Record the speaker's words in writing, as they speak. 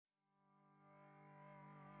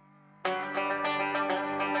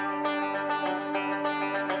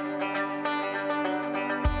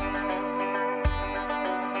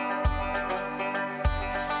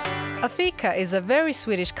A fika is a very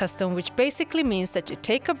Swedish custom which basically means that you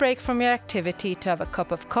take a break from your activity to have a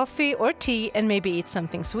cup of coffee or tea and maybe eat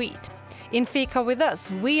something sweet. In Fika with us,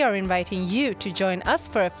 we are inviting you to join us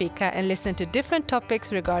for a fika and listen to different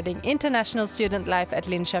topics regarding international student life at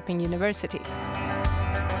Linköping University.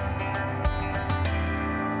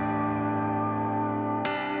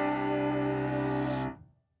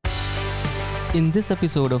 In this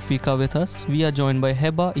episode of Fika with us, we are joined by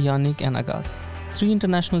Heba, Yannick and Agathe, 3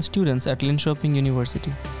 international students at Linköping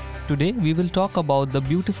University. Today, we will talk about the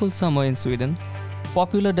beautiful summer in Sweden,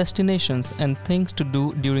 popular destinations and things to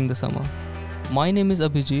do during the summer. My name is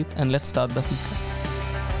Abhijit and let's start the Fika.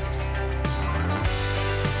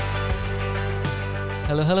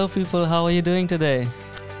 Hello people, how are you doing today?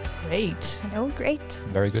 Great. Hello, great.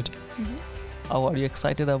 Very good. Mm-hmm. How are you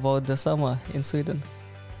excited about the summer in Sweden?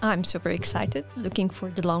 I'm super excited, looking for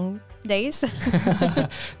the long days.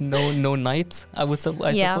 No nights, I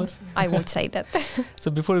suppose. I would say that. So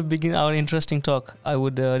before we begin our interesting talk, I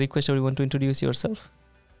would request everyone to introduce yourself.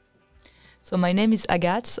 So my name is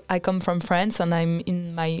Agathe. I come from France and I'm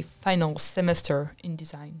in my final semester in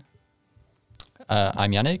design.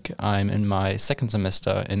 I'm Yannick. I'm in my second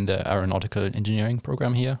semester in the aeronautical engineering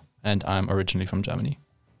program here, and I'm originally from Germany.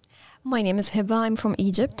 My name is Heba. I'm from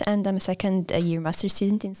Egypt and I'm a second year master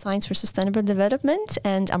student in Science for Sustainable Development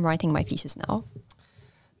and I'm writing my thesis now.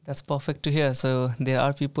 That's perfect to hear. So there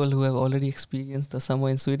are people who have already experienced the summer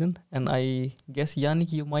in Sweden, and I guess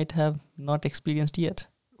Yannick, you might have not experienced yet.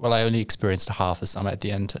 Well, I only experienced half the summer at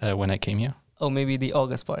the end when I came here. Oh, maybe the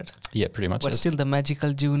August part. Yeah, pretty much. But still the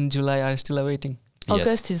magical June, July are still awaiting.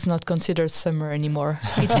 August is not considered summer anymore.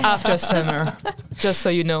 It's after summer, just so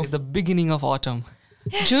you know. It's the beginning of autumn.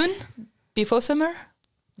 June, before summer,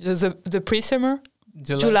 just the pre-summer,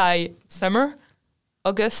 July, summer,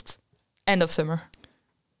 August, end of summer.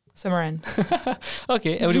 Summer end.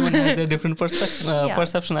 Okay, everyone has their different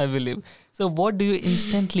perception, I believe. So what do you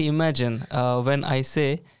instantly imagine when I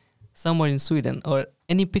say summer in Sweden, or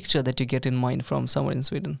any picture that you get in mind from summer in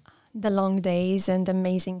Sweden? The long days and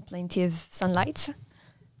amazing plenty of sunlight.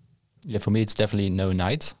 Yeah, for me it's definitely no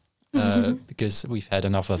nights because we've had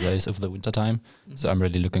enough of those over the winter time. Mm-hmm. So I'm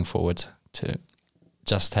really looking forward to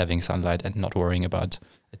just having sunlight and not worrying about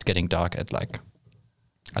it getting dark at 5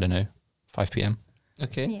 p.m.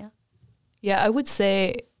 Okay. Yeah, I would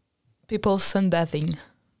say people sunbathing.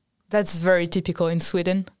 That's very typical in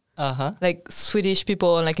Sweden. Like Swedish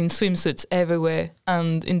people in swimsuits everywhere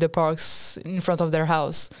and in the parks in front of their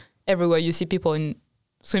house. Everywhere you see people in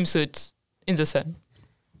swimsuits in the sun.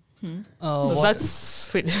 So that's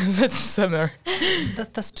summer.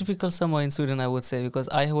 That's typical summer in Sweden, I would say, because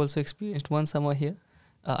I have also experienced one summer here.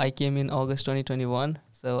 I came in August 2021,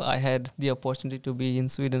 so I had the opportunity to be in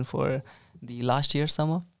Sweden for the last year's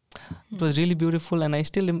summer. It was really beautiful, and I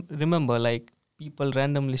still remember people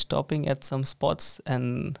randomly stopping at some spots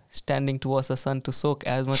and standing towards the sun to soak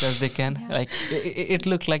as much as they can. Yeah. It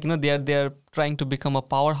looked like they are trying to become a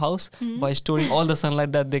powerhouse by storing all the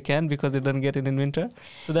sunlight that they can because they don't get it in winter.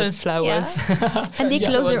 So that's sunflowers. Yeah. And they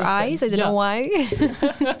close their eyes. I don't know why.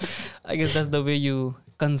 I guess that's the way you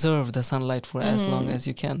conserve the sunlight for as long as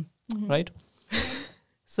you can, right?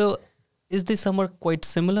 So is the summer quite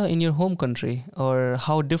similar in your home country, or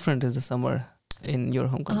how different is the summer in your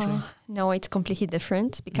home country? No, it's completely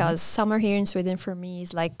different because summer here in Sweden for me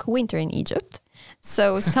is like winter in Egypt.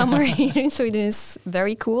 So summer here in Sweden is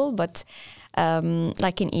very cool, but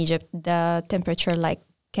like in Egypt, the temperature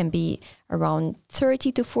can be around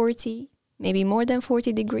 30 to 40, maybe more than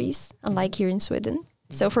 40 degrees, unlike here in Sweden.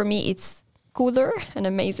 So for me, it's cooler and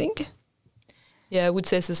amazing. Yeah, I would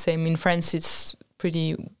say it's the same. In France, it's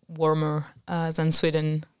pretty warmer than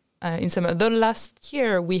Sweden. In summer. The last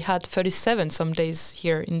year we had 37 some days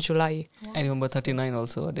here in July. I remember 39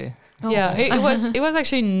 also a day. Yeah, it was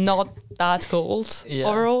actually not that cold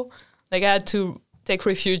overall. I had to take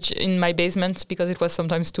refuge in my basement because it was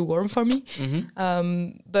sometimes too warm for me.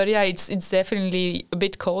 But yeah, it's definitely a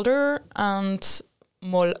bit colder and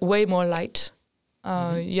way more light.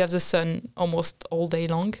 You have the sun almost all day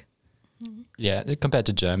long. Yeah, compared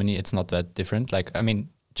to Germany, it's not that different.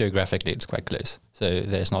 Geographically, it's quite close. So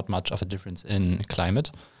there's not much of a difference in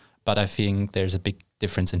climate. But I think there's a big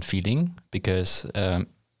difference in feeling because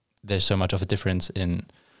there's so much of a difference in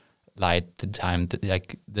light,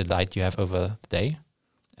 the light you have over the day.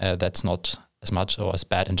 That's not as much or as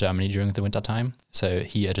bad in Germany during the winter time. So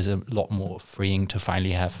here it is a lot more freeing to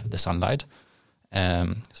finally have the sunlight.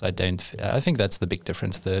 So I think that's the big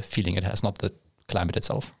difference, the feeling it has, not the climate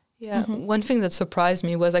itself. Yeah, one thing that surprised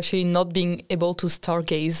me was actually not being able to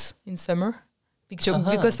stargaze in summer.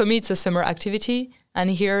 Because for me it's a summer activity,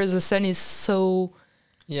 and here the sun is so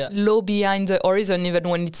low behind the horizon. Even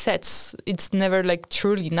when it sets, it's never like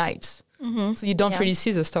truly night. So you don't really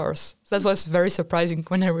see the stars. So that was very surprising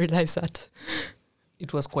when I realized that.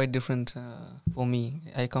 It was quite different for me.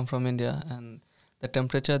 I come from India, and the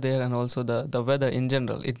temperature there and also the weather in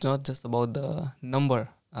general, it's not just about the number,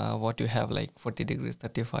 what you have, like 40 degrees,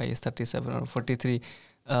 35, 37 or 43.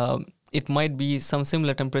 It might be some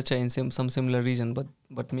similar temperature in some similar region,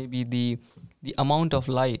 but maybe the amount of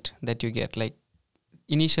light that you get, like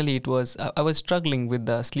initially it was, I was struggling with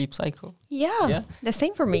the sleep cycle. Yeah, the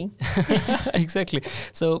same for me. Exactly.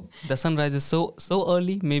 So the sunrise is so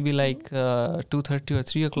early, maybe like 2:30 or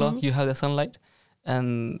 3 o'clock, you have the sunlight,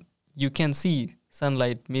 and you can see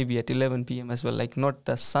sunlight maybe at 11 p.m. as well, like not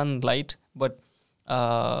the sunlight, but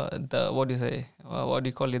the, what do you say, what do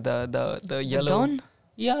you call it, the yellow. The dawn?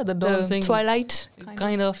 Yeah, the dawn thing. Twilight?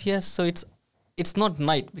 Kind of, yes. So it's not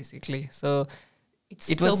night, basically. So it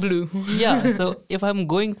still blue. Yeah, so if I'm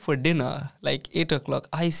going for dinner, like 8 o'clock,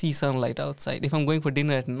 I see sunlight outside. If I'm going for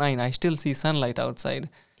dinner at 9, I still see sunlight outside.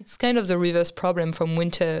 It's kind of the reverse problem from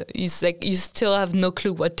winter. It's like you still have no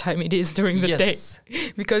clue what time it is during the day.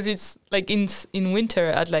 Because it's like in winter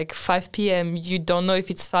at like 5 p.m, you don't know if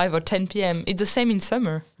it's 5 or 10 p.m. It's the same in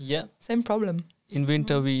summer. Yeah. Same problem. In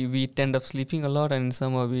winter, we tend up sleeping a lot, and in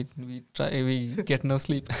summer we get no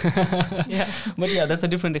sleep. Yeah. But yeah, that's a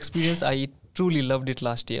different experience. I truly loved it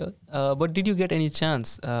last year. But did you get any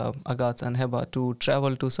chance, Agathe and Heba, to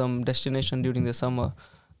travel to some destination during the summer?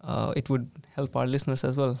 It would help our listeners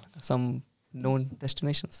as well, some known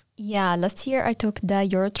destinations. Yeah, last year I took the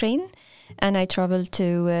Eurotrain and I traveled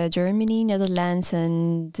to Germany, Netherlands,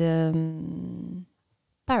 and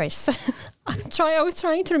Paris. I was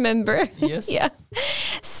trying to remember. Yes. Yeah.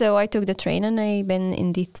 So I took the train and I've been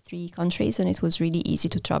in these 3 countries, and it was really easy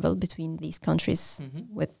to travel between these countries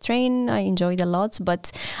with train. I enjoyed a lot,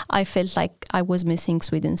 but I felt like I was missing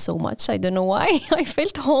Sweden so much. I don't know why. I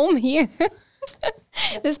felt home here.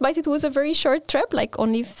 Despite it was a very short trip, like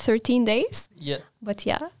only 13 days. Yeah. But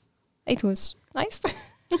yeah, it was nice.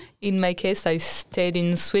 In my case, I stayed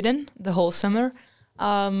in Sweden the whole summer.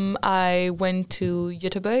 I went to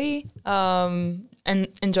Göteborg and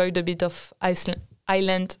enjoyed a bit of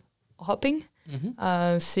island hopping.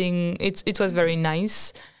 Seeing it was very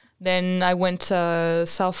nice. Then I went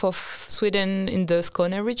south of Sweden in the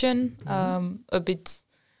Skåne region, a bit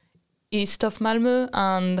east of Malmö,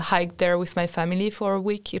 and hiked there with my family for a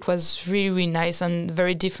week. It was really, really nice and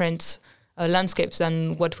very different landscapes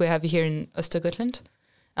than what we have here in Östergötland.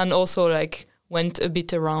 And also like went a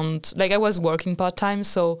bit around, like I was working part-time,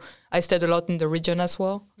 so I stayed a lot in the region as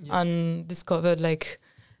well, and discovered like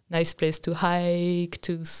nice place to hike,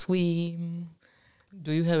 to swim.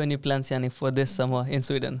 Do you have any plans, Yannick, for this summer in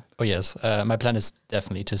Sweden? Oh yes, my plan is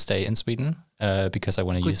definitely to stay in Sweden because I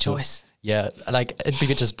want to use. Good choice. Yeah, like it'd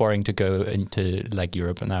be just boring to go into like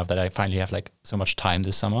Europe now that I finally have like so much time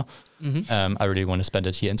this summer. I really want to spend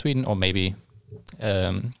it here in Sweden, or maybe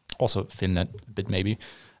also Finland a bit maybe.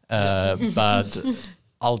 But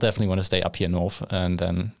I'll definitely want to stay up here north and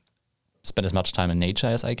then spend as much time in nature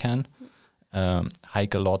as I can.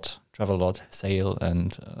 Hike a lot, travel a lot, sail,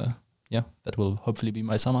 and yeah, that will hopefully be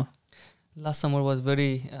my summer. Last summer was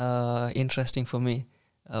very interesting for me.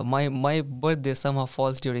 My birthday somehow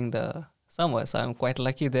falls during the summer, so I'm quite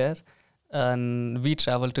lucky there. And we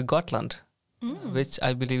traveled to Gotland, which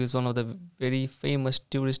I believe is one of the very famous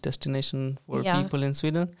tourist destination for people in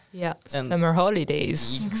Sweden. Yeah, and summer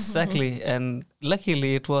holidays. Exactly. And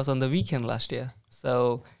luckily it was on the weekend last year.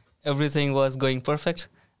 So everything was going perfect.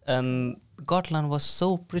 And Gotland was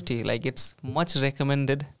so pretty. Like it's much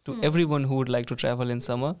recommended to everyone who would like to travel in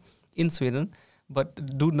summer in Sweden.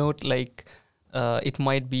 But do note, like, it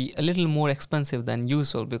might be a little more expensive than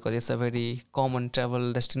usual because it's a very common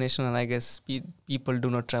travel destination, and I guess people do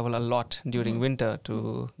not travel a lot during winter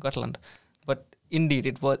to Gotland. But indeed,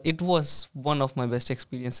 it was one of my best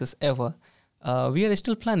experiences ever. We are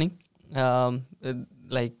still planning, where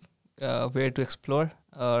to explore,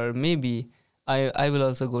 or maybe I will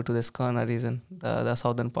also go to the Skåne region, the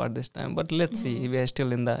southern part this time. But let's see, we are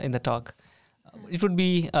still in the talk. It would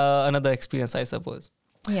be another experience, I suppose.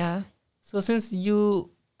 Yeah. So since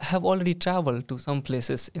you have already traveled to some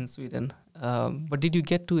places in Sweden, but did you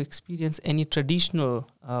get to experience any traditional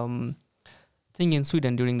thing in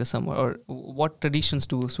Sweden during the summer, or what traditions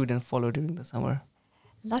do Sweden follow during the summer?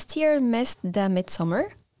 Last year I missed the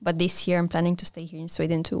midsummer, but this year I'm planning to stay here in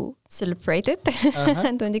Sweden to celebrate it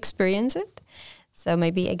and to experience it. So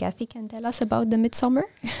maybe Agathe can tell us about the midsummer.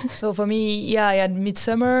 So for me, I had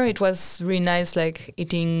midsummer. It was really nice, like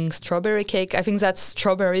eating strawberry cake. I think that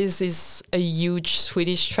strawberries is a huge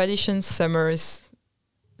Swedish tradition. Summer is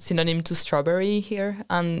synonym to strawberry here.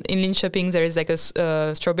 And in Linköping, there is like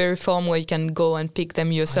a strawberry farm where you can go and pick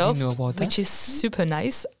them yourself, which is super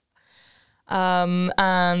nice.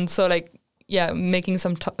 And so making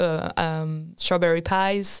some strawberry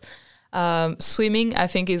pies. Swimming, I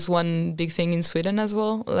think, is one big thing in Sweden as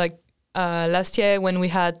well. Like last year when we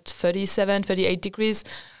had 37, 38 degrees,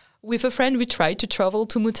 with a friend we tried to travel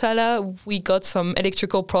to Motala. We got some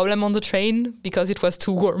electrical problem on the train because it was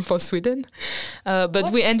too warm for Sweden.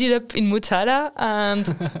 But we ended up in Motala,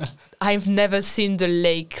 and I've never seen the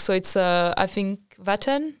lake. So it's, I think,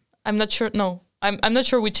 Vatten. I'm not sure. No, I'm not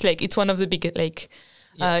sure which lake. It's one of the big lake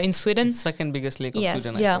in Sweden. It's the second biggest lake of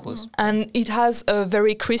Sweden, I suppose. And it has a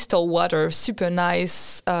very crystal water, super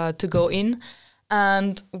nice to go in.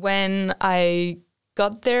 And when I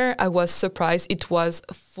got there, I was surprised. It was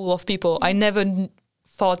full of people. I never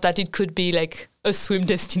thought that it could be like a swim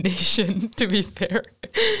destination, to be fair.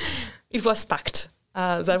 It was packed.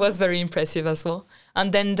 That was very impressive as well.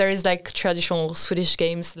 And then there is like traditional Swedish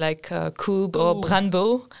games like Kub or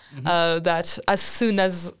Brandbo, that as soon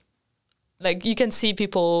as, like, you can see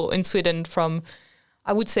people in Sweden from,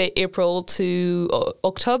 I would say, April to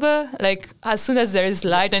October. Like, as soon as there is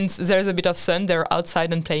light and there's a bit of sun, they're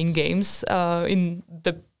outside and playing games in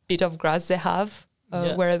the bit of grass they have,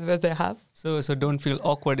 wherever they have. So don't feel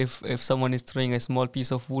awkward if someone is throwing a small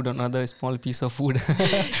piece of wood on another small piece of wood.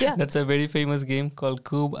 That's a very famous game called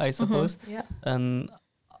Cube, I suppose. And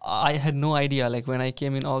I had no idea. Like, when I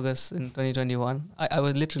came in August in 2021, I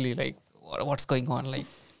was literally like, what's going on? Like,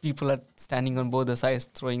 people are standing on both the sides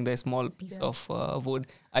throwing the small piece of wood.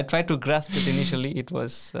 I tried to grasp it initially. It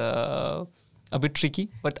was a bit tricky,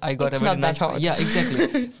 but I got a very nice... Hard. Yeah,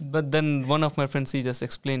 exactly. But then one of my friends, he just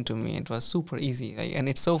explained to me. It was super easy, and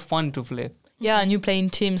it's so fun to play. Yeah, and you play in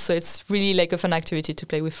teams, so it's really like a fun activity to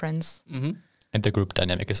play with friends. And the group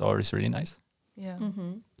dynamic is always really nice. Yeah.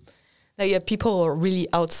 Like, people are really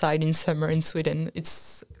outside in summer in Sweden.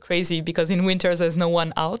 It's crazy because in winter there's no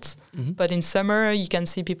one out. But in summer you can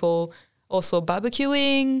see people also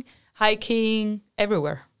barbecuing, hiking,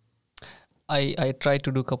 everywhere. I tried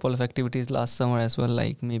to do a couple of activities last summer as well,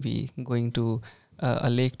 like maybe going to a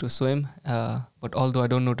lake to swim. But although I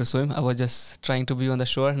don't know to swim, I was just trying to be on the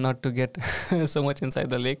shore, not to get so much inside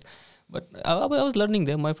the lake. But I was learning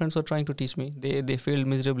there. My friends were trying to teach me. They failed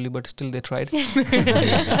miserably, but still they tried.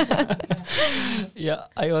 Yeah,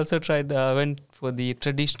 I also tried, went for the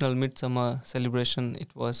traditional midsummer celebration.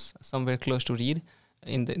 It was somewhere close to Ried,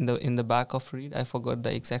 in the back of Ried. I forgot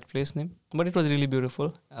the exact place name, but it was really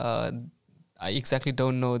beautiful. I exactly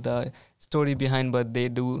don't know the story behind, but they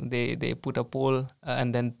put a pole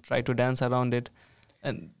and then try to dance around it.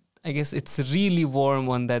 And I guess it's really warm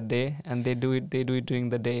on that day, and they do it during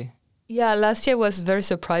the day. Yeah, last year was very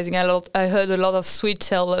surprising. I heard a lot of Swedes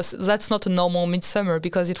tell us that's not a normal midsummer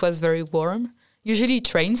because it was very warm. Usually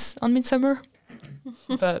it rains on midsummer,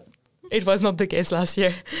 but it was not the case last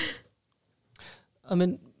year. I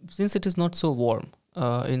mean, since it is not so warm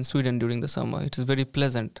in Sweden during the summer, it is very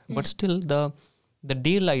pleasant. But still, the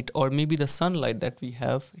daylight or maybe the sunlight that we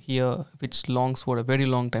have here, which longs for a very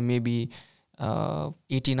long time, maybe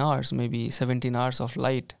 18 hours, maybe 17 hours of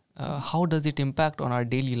light, how does it impact on our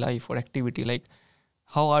daily life or activity? Like,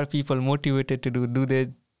 how are people motivated to do? Do they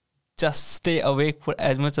just stay awake for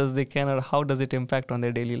as much as they can, or how does it impact on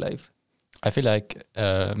their daily life? I feel like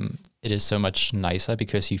it is so much nicer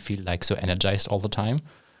because you feel like so energized all the time.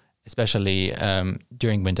 Especially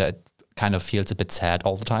during winter, it kind of feels a bit sad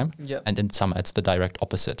all the time. Yep. And in summer, it's the direct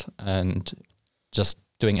opposite. And just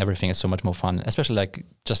doing everything is so much more fun, especially like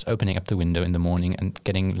just opening up the window in the morning and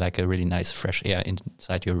getting like a really nice fresh air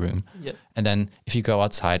inside your room. Yep. And then if you go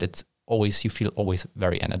outside, you feel always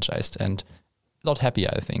very energized and a lot happier,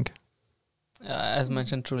 I think. As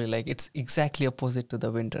mentioned, truly, like, it's exactly opposite to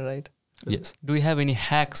the winter, right? Yes. Do you have any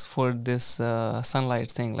hacks for this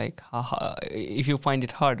sunlight thing? Like, if you find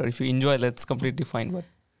it hard or if you enjoy, that's completely fine. But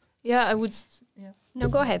yeah, I would. Yeah. No,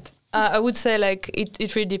 go ahead. I would say like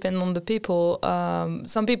it really depends on the people.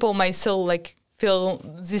 Some people might still like feel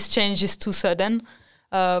this change is too sudden.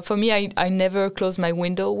 For me, I never close my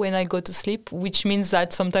window when I go to sleep, which means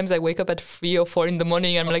that sometimes I wake up at 3 or 4 in the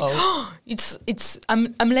morning. And I'm like,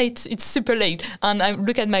 I'm late. It's super late. And I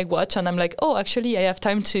look at my watch and I'm like, oh, actually, I have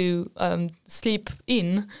time to sleep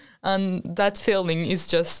in. And that feeling is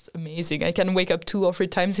just amazing. I can wake up 2 or 3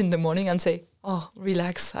 times in the morning and say, oh,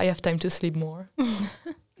 relax, I have time to sleep more.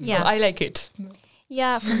 Yeah, so I like it.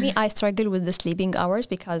 Yeah, for me, I struggle with the sleeping hours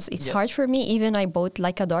because it's hard for me. Even I bought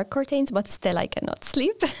like a dark curtains, but still I cannot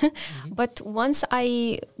sleep. But once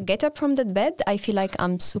I get up from that bed, I feel like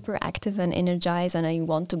I'm super active and energized and I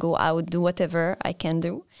want to go out, do whatever I can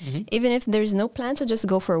do. Even if there's no plans, I just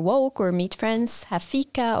go for a walk or meet friends, have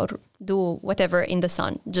fika or do whatever in the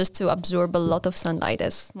sun, just to absorb a lot of sunlight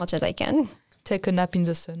as much as I can. Take a nap in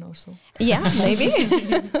the sun also. Yeah, maybe.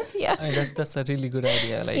 Yeah. I mean, that's a really good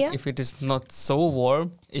idea. Like if it is not so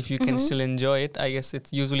warm, if you can still enjoy it, I guess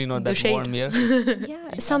it's usually not that warm here.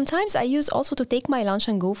 Yeah. Sometimes I use also to take my lunch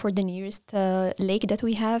and go for the nearest lake that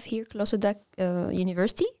we have here close to the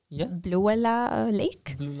university. Yeah. Blue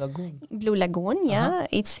Lake. Blue Lagoon. Blue Lagoon, yeah.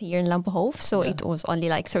 It's here in Lampenhof. So it was only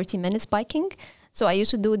like 30 minutes biking. So I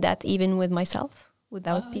used to do that even with myself.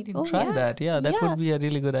 Without people. I didn't try that. Yeah, that would be a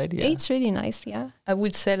really good idea. It's really nice, yeah. I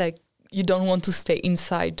would say like you don't want to stay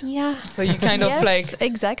inside. Yeah. So you kind of like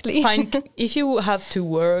exactly find if you have to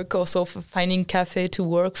work, also finding cafe to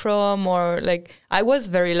work from, or like I was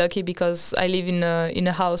very lucky because I live in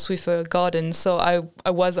a house with a garden, so I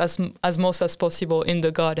was as most as possible in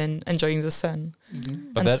the garden enjoying the sun.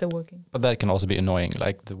 But and still working. But that can also be annoying,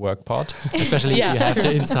 like the work part, especially if you have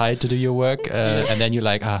to inside to do your work, and then you're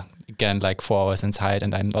like again like 4 hours inside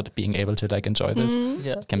and I'm not being able to like enjoy this.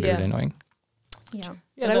 It can be really annoying. Yeah.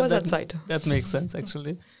 But I was outside. That makes sense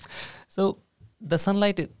actually. So the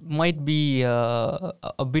sunlight might be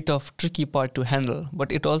a bit of tricky part to handle,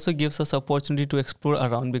 but it also gives us opportunity to explore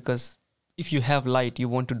around, because if you have light, you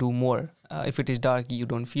want to do more. If it is dark, you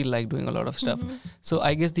don't feel like doing a lot of stuff. So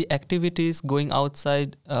I guess the activities, going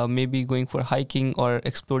outside, maybe going for hiking or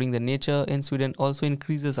exploring the nature in Sweden also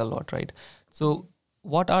increases a lot, right? So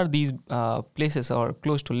what are these places or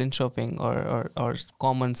close to Linköping or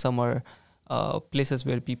common summer places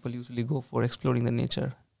where people usually go for exploring the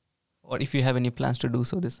nature? Or if you have any plans to do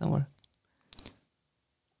so this summer?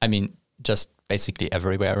 I mean, just basically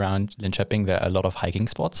everywhere around Linköping, there are a lot of hiking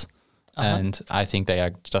spots. And I think they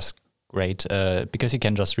are just great because you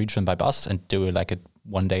can just reach them by bus and do like a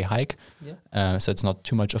one-day hike. So it's not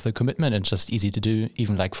too much of a commitment. It's just easy to do,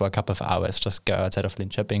 even like for a couple of hours. Just go outside of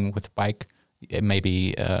Linköping with a bike,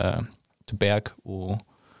 maybe to Berg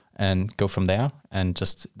and go from there. And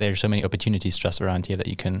just there's so many opportunities just around here that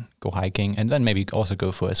you can go hiking and then maybe also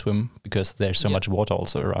go for a swim, because there's so much water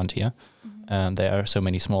also around here. There are so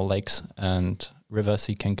many small lakes and rivers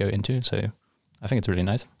you can go into. So I think it's really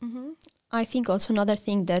nice. I think also another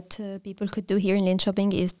thing that people could do here in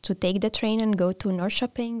Linköping is to take the train and go to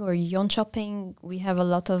Norrköping or Jönköping. We have a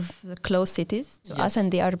lot of close cities to us and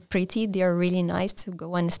they are pretty. They are really nice to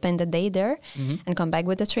go and spend a day there and come back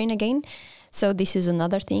with the train again. So this is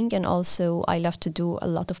another thing. And also I love to do a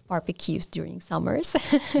lot of barbecues during summers.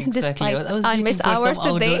 Exactly. I miss hours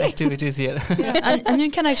today. Activities here. And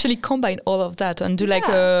you can actually combine all of that and do like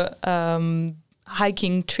a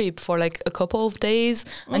hiking trip for like a couple of days,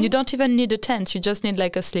 and you don't even need a tent. You just need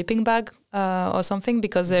like a sleeping bag or something,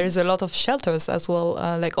 because there is a lot of shelters as well,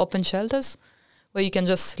 like open shelters where you can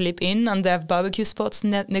just sleep in, and they have barbecue spots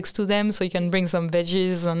next to them, so you can bring some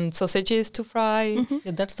veggies and sausages to fry.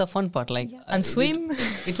 Yeah, that's the fun part. Like and swim.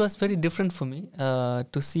 It was very different for me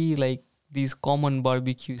to see like these common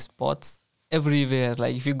barbecue spots everywhere.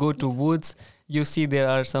 Like if you go to woods, you see there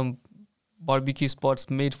are some barbecue spots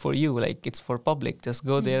made for you, like it's for public. Just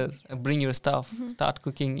go there, bring your stuff, start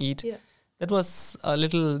cooking, eat. That was a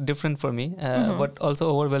little different for me, but also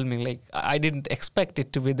overwhelming. Like I didn't expect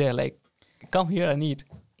it to be there. Like come here and eat.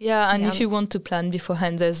 Yeah, and if you want to plan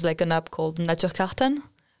beforehand, there's like an app called Naturkarten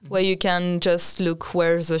where you can just look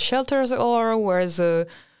where the shelters are, where the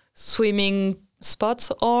swimming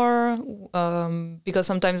spots are, because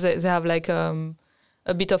sometimes they have like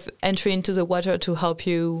a bit of entry into the water to help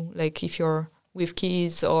you, like if you're with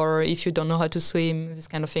kids or if you don't know how to swim, these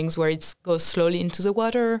kind of things where it goes slowly into the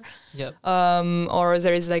water. Or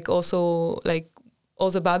there is like also like all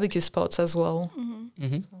the barbecue spots as well.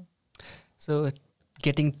 So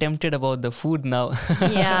getting tempted about the food now.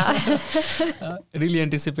 Really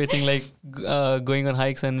anticipating like going on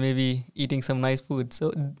hikes and maybe eating some nice food. So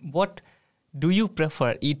what do you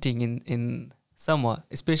prefer eating in summer,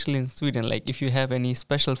 especially in Sweden? Like if you have any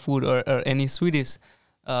special food or any Swedish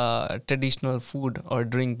traditional food or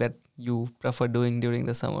drink that you prefer doing during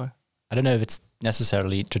the summer? I don't know if it's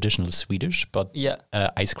necessarily traditional Swedish, but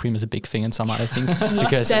ice cream is a big thing in summer, I think.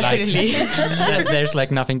 Because definitely. Like, there's like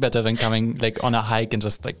nothing better than coming like on a hike and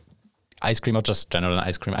just like ice cream or just general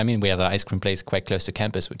ice cream. I mean, we have an ice cream place quite close to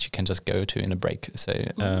campus, which you can just go to in a break. So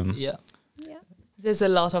there's a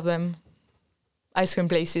lot of them. Ice cream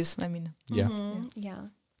places, I mean.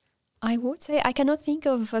 I would say I cannot think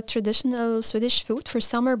of a traditional Swedish food for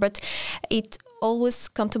summer, but it always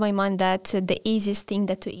come to my mind that the easiest thing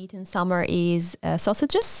that to eat in summer is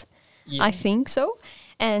sausages. Yeah. I think so.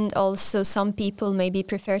 And also some people maybe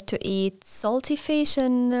prefer to eat salty fish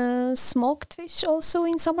and smoked fish also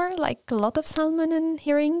in summer, like a lot of salmon and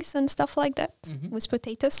herrings and stuff like that with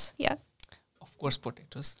potatoes. Yeah. Of course,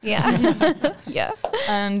 potatoes. Yeah. Yeah.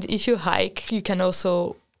 And if you hike, you can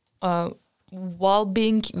also, while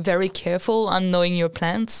being very careful and knowing your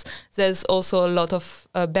plants, there's also a lot of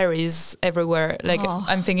berries everywhere. Like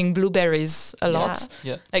I'm thinking blueberries a lot.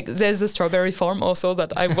 Yeah. Like there's the strawberry farm also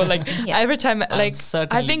that I will like every time. Like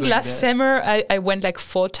I think last summer I went like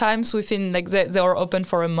 4 times within like they are open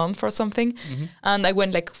for a month or something, and I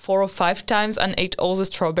went like 4 or 5 times and ate all the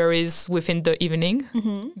strawberries within the evening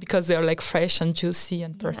because they are like fresh and juicy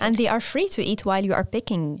and perfect. And they are free to eat while you are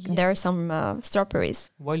picking. Yeah. There are some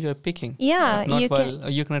strawberries while you are picking. Yeah.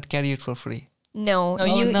 You cannot carry it for free. No,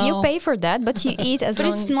 you pay for that, but you eat as but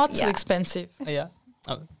long. But it's not too expensive. Yeah,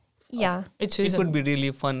 it would be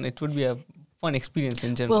really fun. It would be a fun experience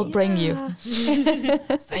in general. We'll bring you.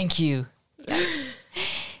 Thank you.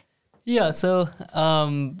 Yeah. So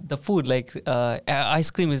the food, like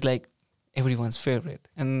ice cream, is like everyone's favorite,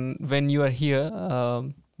 and when you are here,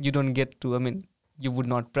 you don't get to. I mean, you would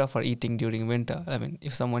not prefer eating during winter. I mean,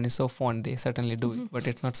 if someone is so fond, they certainly do it. But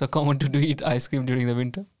it's not so common to eat ice cream during the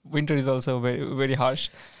winter. Winter is also very, very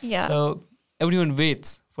harsh. Yeah. So everyone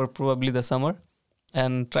waits for probably the summer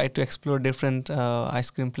and try to explore different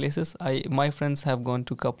ice cream places. My friends have gone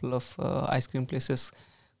to a couple of ice cream places,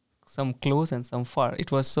 some close and some far.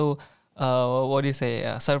 It was so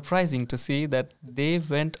surprising to see that they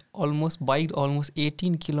went almost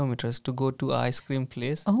 18 kilometers to go to an ice cream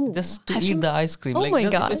place just to eat the ice cream. Oh my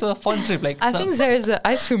God. It's a fun trip. Like I think there is an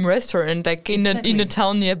ice cream restaurant like in a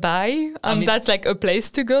town nearby, and that's like a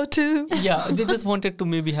place to go to. Yeah, they just wanted to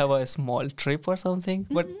maybe have a small trip or something,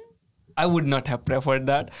 but I would not have preferred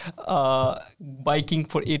that. Biking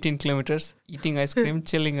for 18 kilometers, eating ice cream,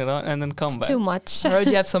 chilling around, and then come back. Too much. I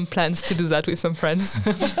already have some plans to do that with some friends.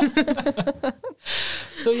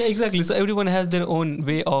 So yeah, exactly. So everyone has their own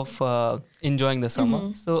way of enjoying the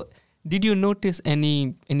summer. So did you notice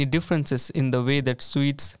any differences in the way that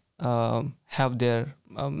Swedes have their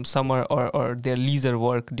summer or their leisure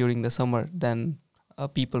work during the summer than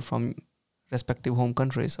people from respective home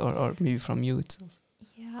countries or maybe from you itself?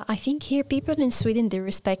 I think here people in Sweden, they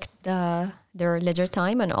respect their leisure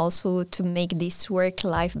time and also to make this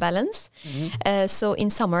work-life balance. So in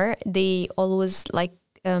summer, they always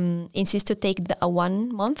insist to take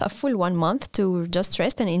a full 1 month to just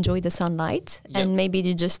rest and enjoy the sunlight. Yep. And maybe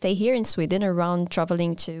you just stay here in Sweden around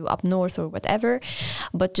traveling to up north or whatever,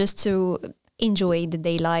 but just to enjoy the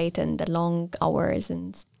daylight and the long hours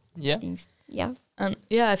and things. Yeah. And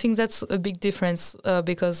I think that's a big difference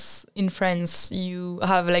because in France you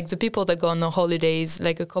have like the people that go on holidays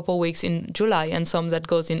like a couple weeks in July and some that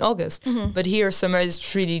goes in August. But here summer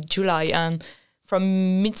is really July, and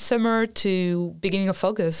from midsummer to beginning of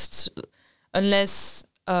August, unless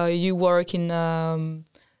you work in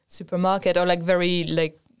supermarket or like very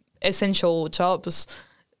like essential jobs,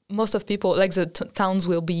 most of people, like the towns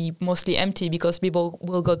will be mostly empty because people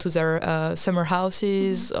will go to their summer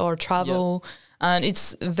houses or travel. Yeah. And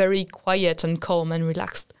it's very quiet and calm and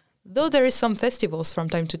relaxed. Though there is some festivals from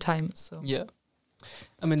time to time. So yeah,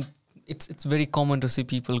 I mean, it's very common to see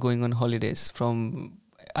people going on holidays from,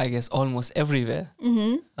 I guess, almost everywhere.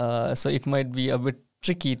 So it might be a bit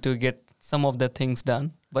tricky to get some of the things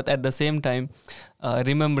done. But at the same time,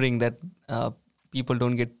 remembering that people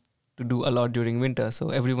don't get to do a lot during winter. So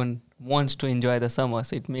everyone wants to enjoy the summer.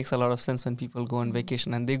 So it makes a lot of sense when people go on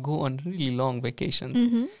vacation, and they go on really long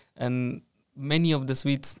vacations. And many of the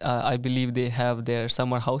Swedes, I believe they have their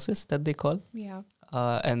summer houses that they call. Yeah.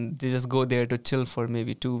 And they just go there to chill for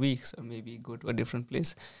maybe 2 weeks or maybe go to a different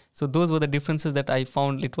place. So those were the differences that I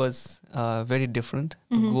found. It was very different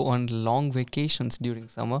to go on long vacations during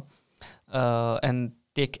summer and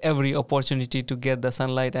take every opportunity to get the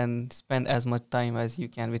sunlight and spend as much time as you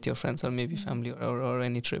can with your friends or maybe family or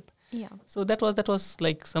any trip. Yeah. So that was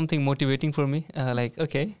like something motivating for me.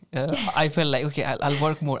 I felt like, okay, I'll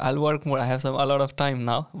work more. I have a lot of time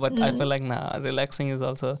now, but I felt like, relaxing is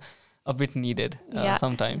also a bit needed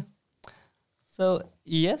sometime. So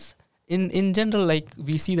yes, in general, like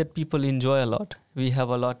we see that people enjoy a lot. We have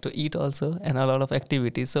a lot to eat also and a lot of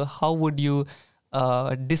activities. So how would you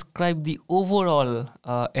describe the overall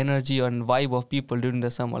energy and vibe of people during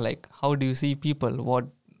the summer? Like how do you see people? What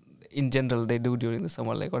in general they do during the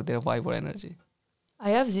summer, like, or their vibe or energy?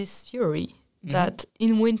 I have this theory that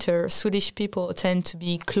in winter Swedish people tend to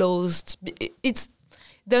be closed.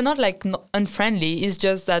 They're not like unfriendly. It's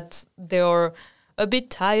just that they are a bit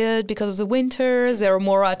tired because of the winter. They're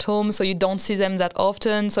more at home, so you don't see them that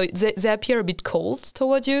often. So they appear a bit cold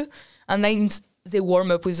toward you. And then they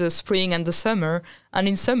warm up with the spring and the summer. And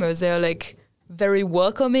in summer, they're like very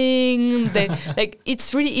welcoming. They like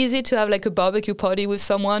it's really easy to have like a barbecue party with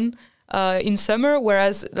someone in summer,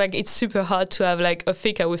 whereas like it's super hard to have like a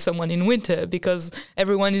fika with someone in winter because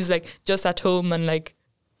everyone is like just at home and like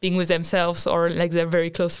being with themselves or like they're very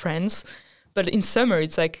close friends. But in summer,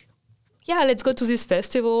 it's like, yeah, let's go to this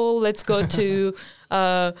festival. Let's go to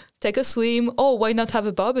take a swim. Oh, why not have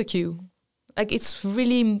a barbecue? Like it's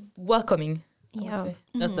really welcoming. Yeah.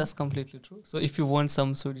 That's completely true. So if you want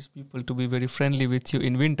some Swedish people to be very friendly with you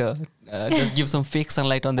in winter, just give some fake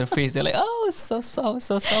sunlight on their face. They're like, oh, it's so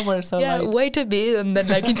summer, so yeah, light. wait a bit. And then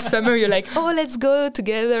like in summer, you're like, oh, let's go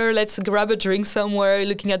together. Let's grab a drink somewhere,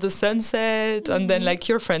 looking at the sunset. And then like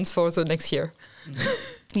you're friends for the next year.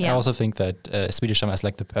 I also think that Swedish summer is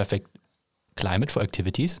like the perfect climate for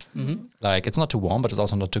activities. Like it's not too warm, but it's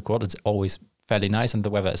also not too cold. It's always fairly nice and the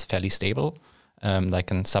weather is fairly stable. Like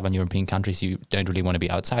in southern European countries, you don't really want to be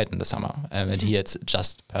outside in the summer. And here it's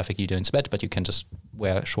just perfect. You don't sweat, but you can just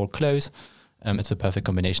wear short clothes. It's the perfect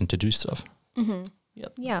combination to do stuff.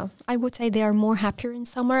 Yep. Yeah, I would say they are more happier in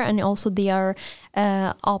summer, and also they are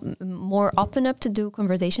more open up to do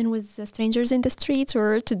conversation with strangers in the streets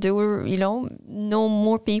or to do, know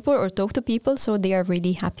more people or talk to people. So they are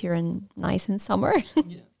really happier and nice in summer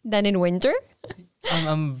than in winter.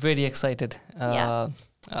 I'm very excited.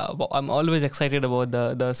 I'm always excited about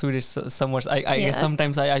the Swedish summers. I guess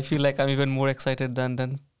sometimes I feel like I'm even more excited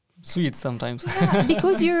than Swedes sometimes. Yeah,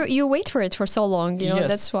 because you wait for it for so long, Yes.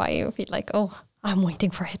 That's why you feel like, oh, I'm waiting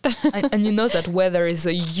for it. and you know that weather is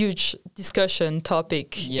a huge discussion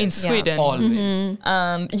topic in Sweden. Always.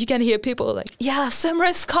 You can hear people like, yeah, summer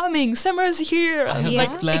is coming, summer is here. I have I'm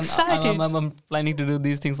this plan. excited. I'm planning to do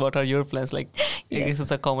these things. What are your plans? Like, I guess it's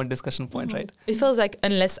a common discussion point, right? It feels like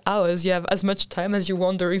in less hours you have as much time as you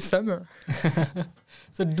want during summer.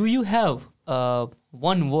 So do you have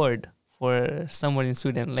one word for someone in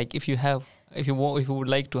Sweden? Like if you would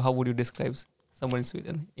like to, how would you describe someone in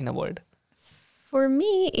Sweden in a word? For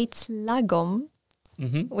me, it's lagom,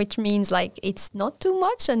 which means like it's not too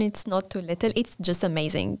much and it's not too little. It's just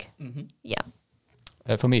amazing. Yeah.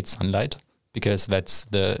 For me, it's sunlight, because that's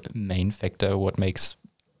the main factor what makes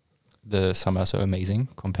the summer so amazing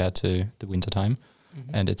compared to the winter time.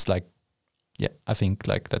 And it's like, I think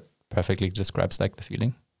like that perfectly describes like the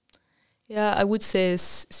feeling. Yeah, I would say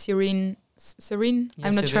serene. Yeah,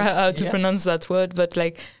 I'm not sure how to pronounce that word, but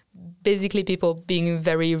like basically people being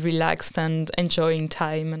very relaxed and enjoying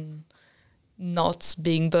time and not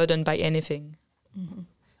being burdened by anything.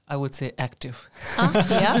 I would say active.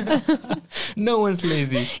 Yeah. No one's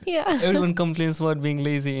lazy. Yeah. Everyone complains about being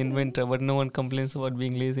lazy in winter, but no one complains about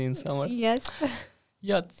being lazy in summer. Yes.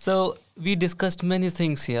 Yeah, so we discussed many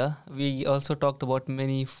things here. We also talked about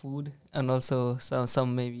many food and also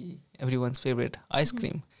some maybe everyone's favorite ice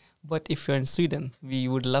cream. But if you're in Sweden, we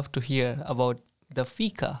would love to hear about the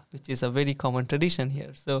fika, which is a very common tradition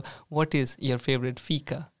here. So what is your favorite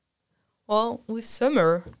fika? Well, with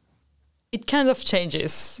summer, it kind of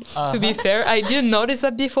changes. To be fair, I didn't notice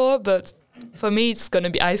that before, but for me, it's going to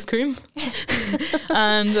be ice cream.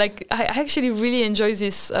 And like, I actually really enjoy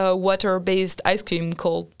this water-based ice cream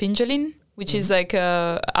called pinjolin, which is like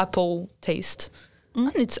apple taste.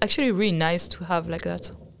 And it's actually really nice to have like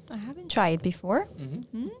that. I haven't tried it before.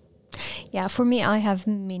 Yeah, for me, I have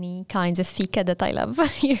many kinds of fika that I love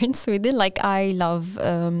here in Sweden. Like I love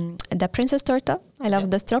the princess torta. I love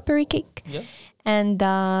the strawberry cake and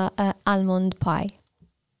the almond pie.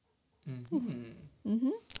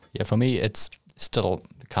 Yeah, for me, it's still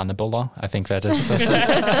the carnival. I think that is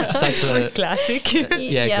such a classic.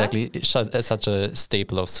 Yeah, exactly. It's such a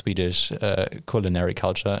staple of Swedish culinary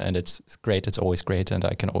culture, and it's great. It's always great, and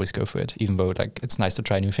I can always go for it. Even though like it's nice to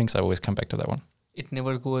try new things, I always come back to that one. It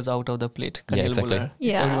never goes out of the plate. Yeah, exactly.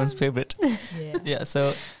 It's everyone's favorite. Yeah,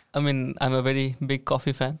 so I mean, I'm a very big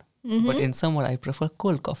coffee fan, but in summer I prefer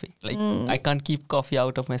cold coffee. Like I can't keep coffee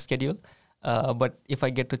out of my schedule, but if I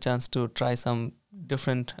get the chance to try some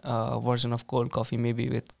different version of cold coffee, maybe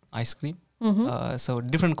with ice cream. So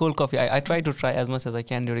different cold coffee, I try to try as much as I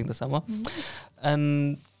can during the summer,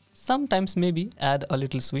 and sometimes maybe add a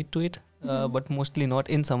little sweet to it, but mostly not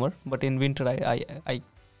in summer. But in winter, I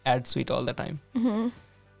add sweet all the time.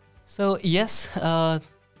 So yes,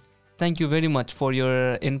 thank you very much for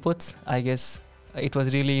your inputs. I guess it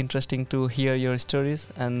was really interesting to hear your stories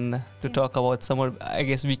and to talk about summer. I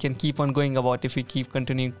guess we can keep on going about if we keep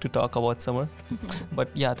continuing to talk about summer. But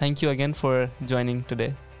yeah, thank you again for joining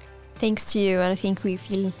today. Thanks to you. I think we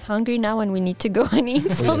feel hungry now and we need to go and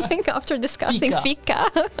eat something after discussing fika.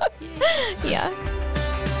 Yeah.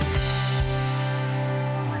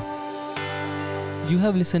 You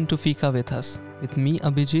have listened to Fika with us, with me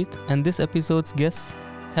Abhijit, and this episode's guests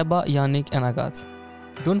Heba, Yannick and Agathe.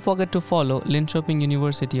 Don't forget to follow Linköping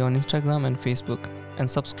University on Instagram and Facebook, and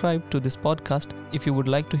subscribe to this podcast if you would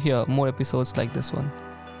like to hear more episodes like this one.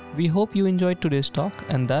 We hope you enjoyed today's talk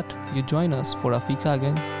and that you join us for a Fika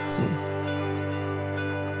again soon.